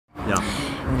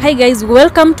Hi guys,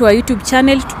 welcome to our YouTube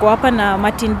channel. Tuko hapa na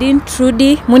Martin Dean,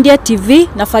 Trudy, Mundia TV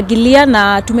na Fagilia,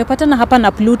 na tumepatana hapa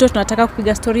na Pluto. Tunataka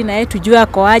kupiga story na yeye tujue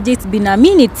ako aje. It's been a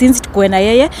minute since tuko na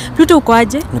yeye. Pluto, uko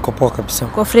aje? Niko poa kabisa.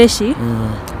 Uko freshi?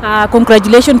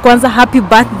 Congratulations kwanza, happy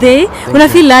birthday. Una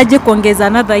feel aje kuongeza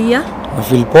another year? Na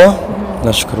feel poa.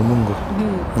 Nashukuru Mungu.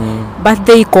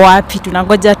 Birthday iko wapi?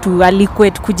 Tunangoja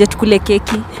tualikwe tukuje tukule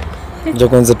keki. Ndio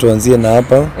kwanza tuanzie na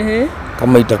hapa.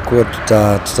 Kama itakuwa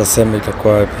tutasema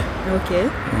itakuwa wapi. Okay.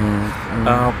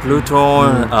 Pluto,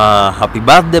 happy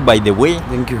birthday by the way.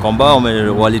 Thank you. Kwamba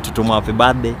walitutuma happy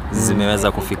birthday,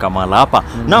 zimeweza kufika mahali hapa.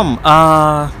 Naam,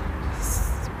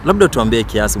 labda tuambie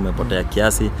kiasi umepotea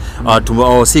kiasi.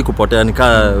 Si kupotea,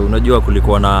 nika unajua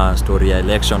kulikuwa na story ya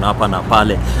election hapa na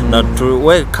pale. Na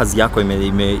we kazi yako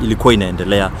ilikuwa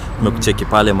inaendelea. Umekucheki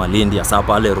pale Malindi, hasa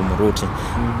pale Rumuruti.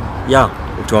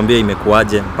 Tuambie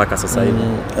imekuaje mpaka sasa hivi.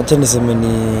 Acha niseme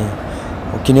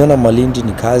ukiniona Malindi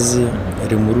ni kazi,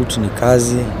 Rumuruti ni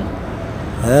kazi.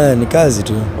 Ni kazi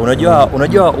tu.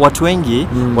 Unajua watu wengi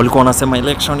walikuwa wanasema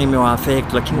election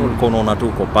imewa-affect, lakini walikuwa wanaona tu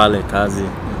uko pale kazi.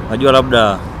 Unajua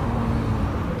labda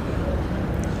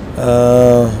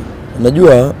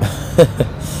unajua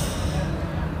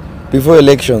before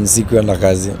election sikuenda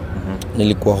kazi.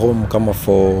 Nilikuwa home kama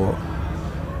for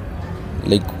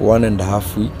like 1.5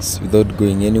 weeks without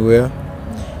going anywhere.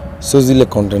 So zile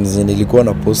contents nilikuwa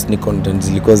na post ni contents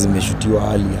zilikuwa zimeshutiwa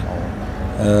earlier.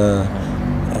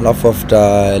 Alafu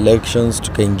after elections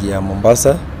tukaingia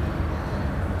Mombasa.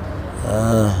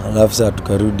 Alafu sasa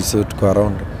tukarudi, so tuko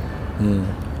around.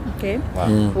 Okay.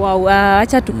 Wow,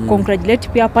 acha tu congratulate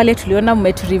pia pale tuliona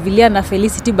mmeturevealia na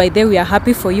Felicity. By the way, we are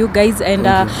happy for you guys, and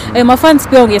my fans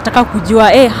pia wangetaka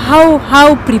kujua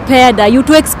how prepared are you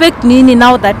to expect nini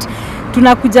now that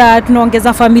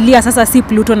tunaongeza familia sasa, si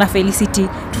Pluto na Felicity,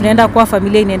 tunaenda kwa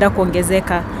familia inaenda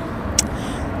kuongezeka.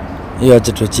 Hiyo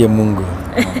acha tuachie Mungu.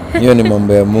 Hiyo ni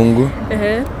mambo ya Mungu.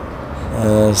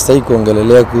 Sitaki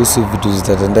kuongelelea kuhusu vitu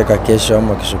zitatendeka kesho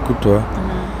ama kesho kutwa.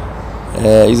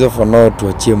 Hizo for now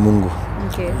tuachie Mungu.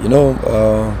 Okay. You know,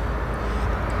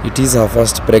 it is her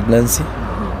first pregnancy.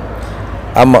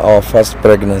 Our first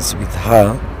pregnancy with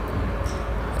her,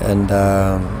 and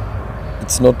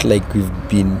it's not like we've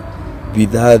been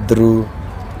with her through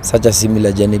such a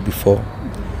similar journey before.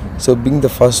 So being the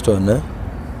first one,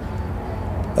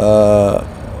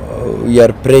 we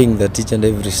are praying that each and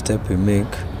every step we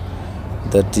make,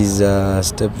 that is a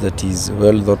step that is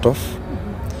well thought of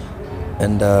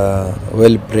and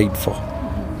well prayed for.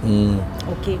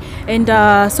 Okay. And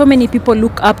so many people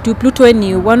look up to Pluto, and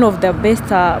you one of the best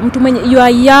mtu mwenye, you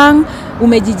are young,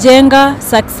 umejijenga,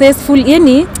 successful,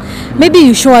 yani maybe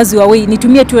you show us your way.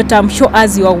 Nitumie tu term, show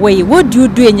us your way. What do you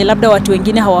do yenye labda watu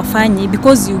wengine hawafanyi,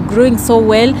 because you growing so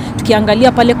well?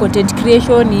 Tukiangalia pale content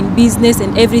creation, in business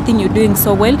and everything you're doing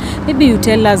so well. Maybe you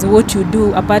tell us what you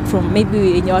do apart from maybe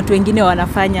yenye watu wengine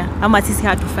wanafanya ama sisi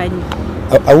hatufanyi.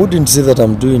 I wouldn't say that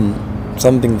I'm doing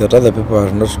something that other people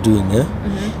are not doing.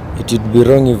 It would be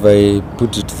wrong if I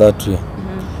put it that way.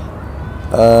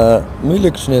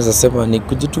 Mwile kitu naweza sema ni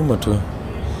kujituma tu.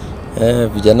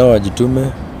 Vijana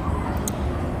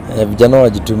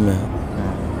wajitume.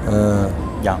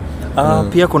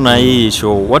 Pia kuna hii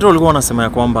show watu walikuwa wanasema ya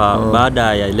kwamba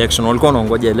baada ya election walikuwa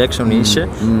wanaongoja election ishe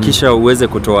kisha uweze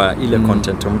kutoa ile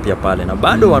content mpya pale, na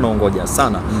bado wanaongoja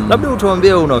sana. Labda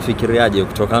utuambie unafikiriaje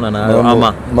kutokana na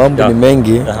ama mambo ni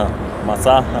mengi.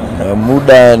 Masaa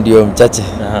muda ndio mchache.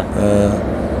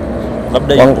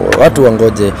 Labda watu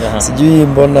wangoje. Sijui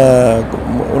mbona,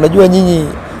 unajua nyinyi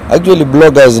actually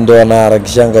bloggers ndio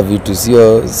wanaharakishanga vitu,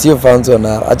 sio fans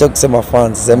acha kusema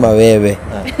fans, sema wewe.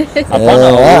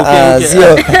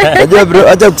 Sio, unajua bro,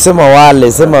 acha kusema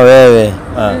wale, sema wewe.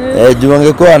 Juu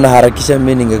wangekuwa wanaharakisha,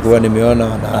 mimi ningekuwa nimeona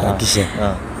wanaharakisha.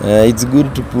 It's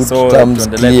good to put terms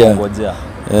clear.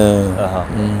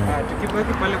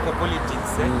 Tukibaki pale kwa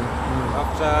politics,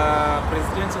 after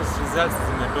presidential results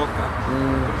zimetoka,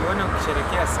 tuliona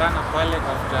ukisherekea sana pale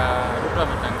after Ruto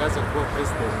ametangaza kuwa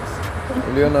president.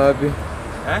 Uliona wapi?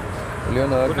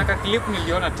 Uliona wapi? Kuna clip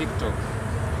niliona TikTok.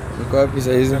 Niko wapi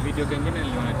sasa hizo? Video nyingine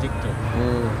niliona TikTok.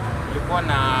 Ulikuwa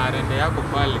na rende yako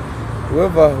pale.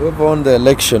 Whoever won the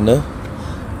election,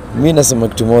 mimi nasema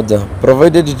kitu moja,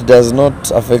 provided it does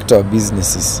not affect our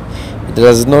businesses, it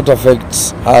does not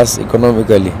affect us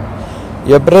economically.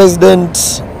 Your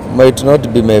president might not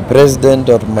be my president,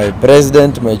 or my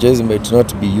president, my choice might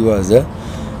not be yours.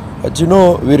 But you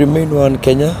know, we remain one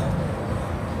Kenya,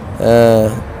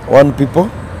 one people,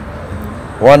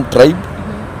 one tribe.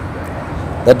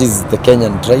 That is the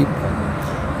Kenyan tribe.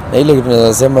 Na ile kitu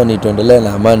tunasema ni tuendelee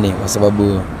na amani, kwa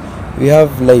sababu we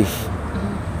have life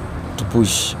to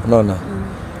push. Unaona?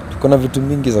 kuna vitu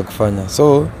mingi za kufanya,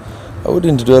 so I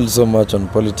wouldn't dwell so much on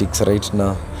politics right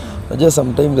now. Najua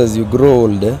sometimes as you grow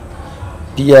older,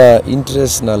 pia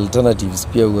interests na alternatives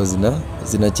pia huwa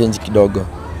zina change kidogo.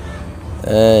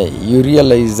 You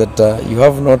realize that you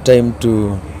have no time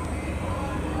to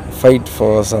fight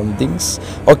for some things.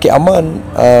 Okay, a man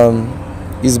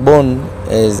is born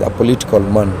as a political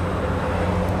man,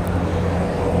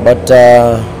 but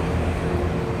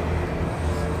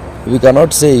we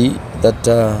cannot say that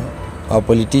our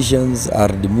politicians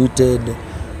are demuted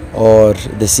or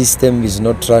the system is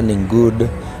not running good.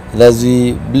 And as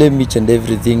we blame each and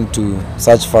everything to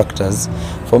such factors,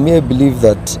 for me I believe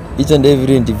that each and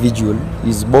every individual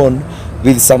is born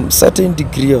with some certain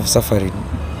degree of suffering,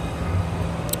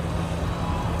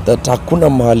 that hakuna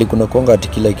mahali kuna kuanga ati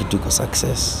kila kitu kwa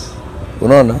success.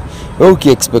 Unaona, wewe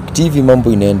ukiexpect hivi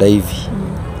mambo inaenda hivi,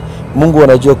 Mungu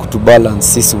anajua kutubalance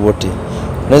sisi wote.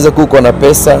 Unaweza kuwa na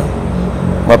pesa,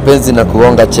 mapenzi na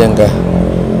kuonga chenga.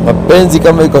 Mapenzi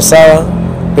kama iko sawa,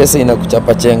 pesa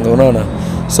inakuchapa chenga, unaona?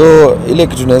 So ile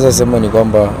kitu tunaweza sema ni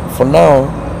kwamba for now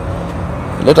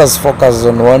let us focus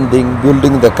on one thing,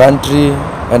 building the country,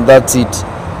 and that's it.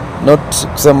 Not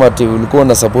kusema ati ulikuwa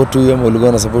na support huyu ama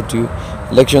ulikuwa na support huyu.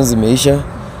 Elections zimeisha,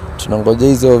 tunangoja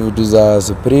hizo vitu za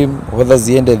Supreme, whether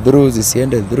ziende through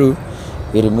zisiende through,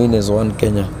 we remain as one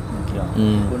Kenya.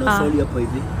 Kuna swali hapa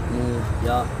hivi.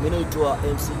 Ya, mimi naitwa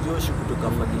MC Josh kutoka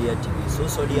Familia TV. So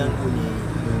swali yangu ni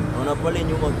naona pale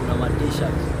nyuma kuna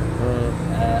t-shirt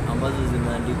ambazo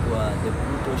zimeandikwa The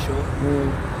Pluto Show.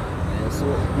 So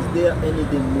is there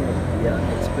anything new we are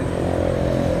expecting?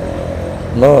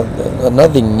 No,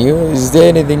 nothing new. Is there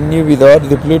anything new without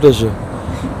the Pluto Show?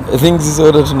 I think this is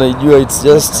what tunaijua, it's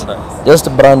just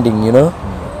branding, you know.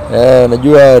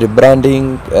 Najua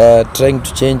rebranding, trying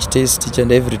to change taste each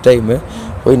and every time,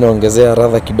 kwa inaongezea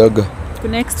radha kidogo.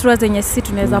 Kuna extras zenye sisi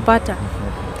tunaweza pata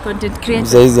content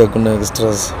creators. Saizi kuna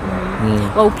extras.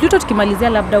 Wa Pluto tukimalizia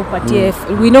labda upatie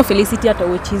we know Felicity ata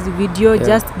watch his video,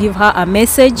 just give her a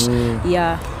message.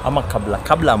 Yeah. Ama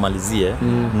kabla amalizie,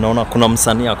 naona kuna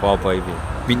msanii ako hapa hivi.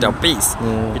 Peter Peace.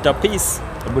 Peter Peace,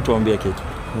 hebu tuambie kitu.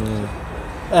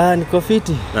 Niko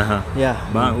fiti. Yeah.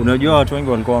 Unajua watu wengi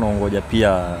walikuwa wanaongoja pia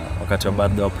wakati wa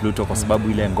birthday wa Pluto kwa sababu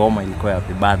ile ngoma ilikuwa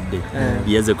happy birthday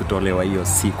iweze kutolewa hiyo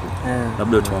siku.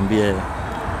 Labda tuambie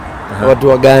watu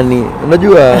wa gani?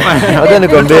 Unajua hata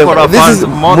nikwambie this is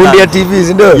Mundia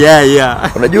TV, ndio?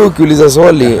 Yeah. Unajua ukiuliza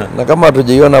swali na kama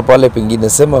hatujaiona pale pengine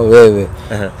sema wewe.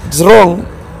 It's wrong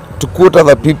to quote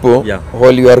other people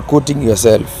while you are quoting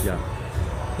yourself.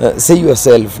 Say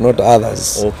yourself, not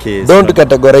others. Okay, don't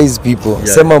categorize people.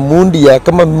 Sema Mundia,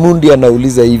 kama Mundia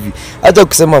anauliza hivi. Acha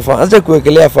kusema acha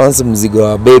kuwekelea fans mzigo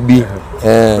wa baby.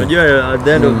 Unajua at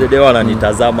the end of the day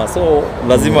wananitazama, so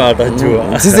lazima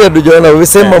atajua. Sisi hatujaona, wewe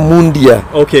sema Mundia.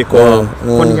 Okay,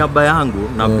 kwa niaba yangu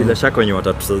na bila shaka wenye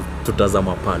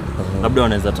watatutazama pale. Labda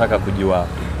wanaweza taka kujua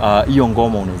hiyo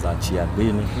ngoma unaweza achia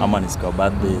lini ama ni siku ya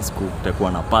birthday, siku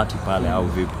kutakuwa na party pale au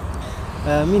vipi?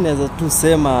 Mimi naweza tu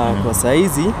sema kwa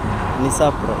saizi ni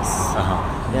surprise.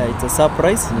 Yeah, it's a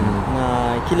surprise.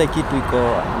 Na kila kitu iko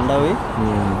ndawe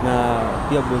na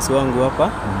pia boss wangu hapa.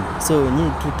 So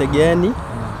nyinyi tutegeeni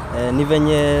ni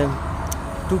venye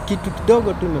tu kitu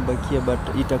kidogo tu imebakia but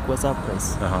itakuwa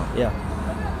surprise. Yeah.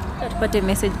 Tupate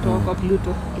message kwa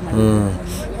Pluto.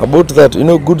 About that, you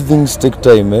know, good things take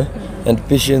time, and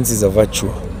patience is a virtue.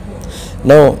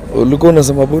 Now, ulikuwa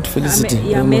unasema about Felicity.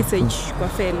 Yeah, message kwa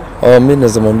Fel. Mimi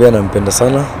nazamwambia nampenda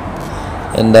sana,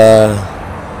 and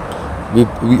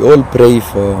we all pray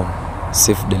for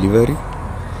safe delivery.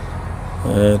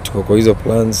 Tuko kwa hizo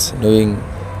plans, knowing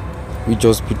which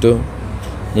hospital,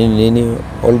 nini,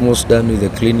 almost done with the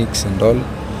clinics and all.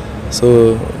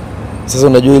 So sasa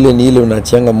unajua ile ni ile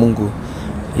unachianga Mungu,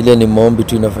 ile ni maombi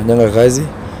tu inafanyanga kazi.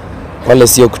 Wale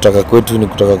sio kutaka kwetu, ni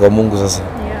kutaka kwa Mungu sasa.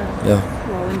 Yeah.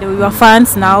 We were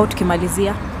fans now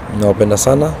tukimalizia. Nawapenda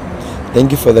sana.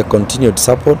 Thank you for the continued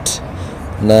support.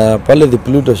 Na pale the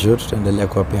Pluto Show tutaendelea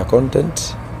kuwapea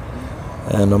content.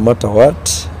 No matter what,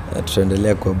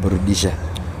 tutaendelea kuwaburudisha.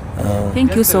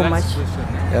 Thank you so much.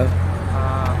 Yeah.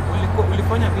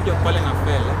 Ulifanya video pale na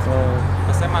Fel.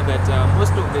 Nasema that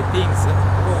most of the things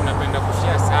unapenda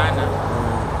kushare sana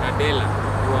na Dela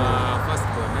wa first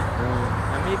born.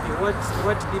 Na maybe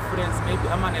what difference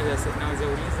maybe ama naweza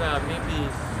uliza maybe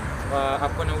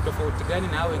akona utofauti gani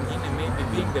na wengine, maybe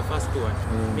being the first one,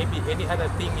 maybe any other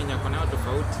thing yenye akona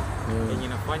tofauti yenye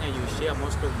inafanya you share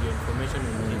most of your information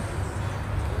with him?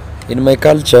 In my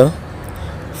culture,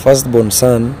 firstborn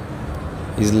son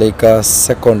is like a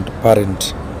second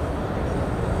parent.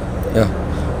 Yeah,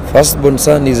 firstborn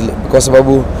son is because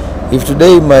sababu if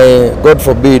today my God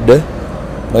forbid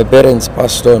my parents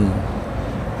passed on,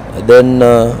 then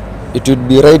it would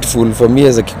be rightful for me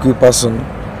as a Kikuyu person,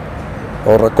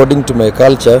 or according to my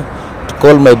culture, to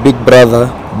call my big brother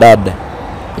dad.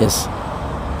 Yes.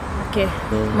 Okay.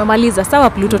 Mamaliza. Sawa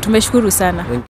Pluto, tumeshukuru sana.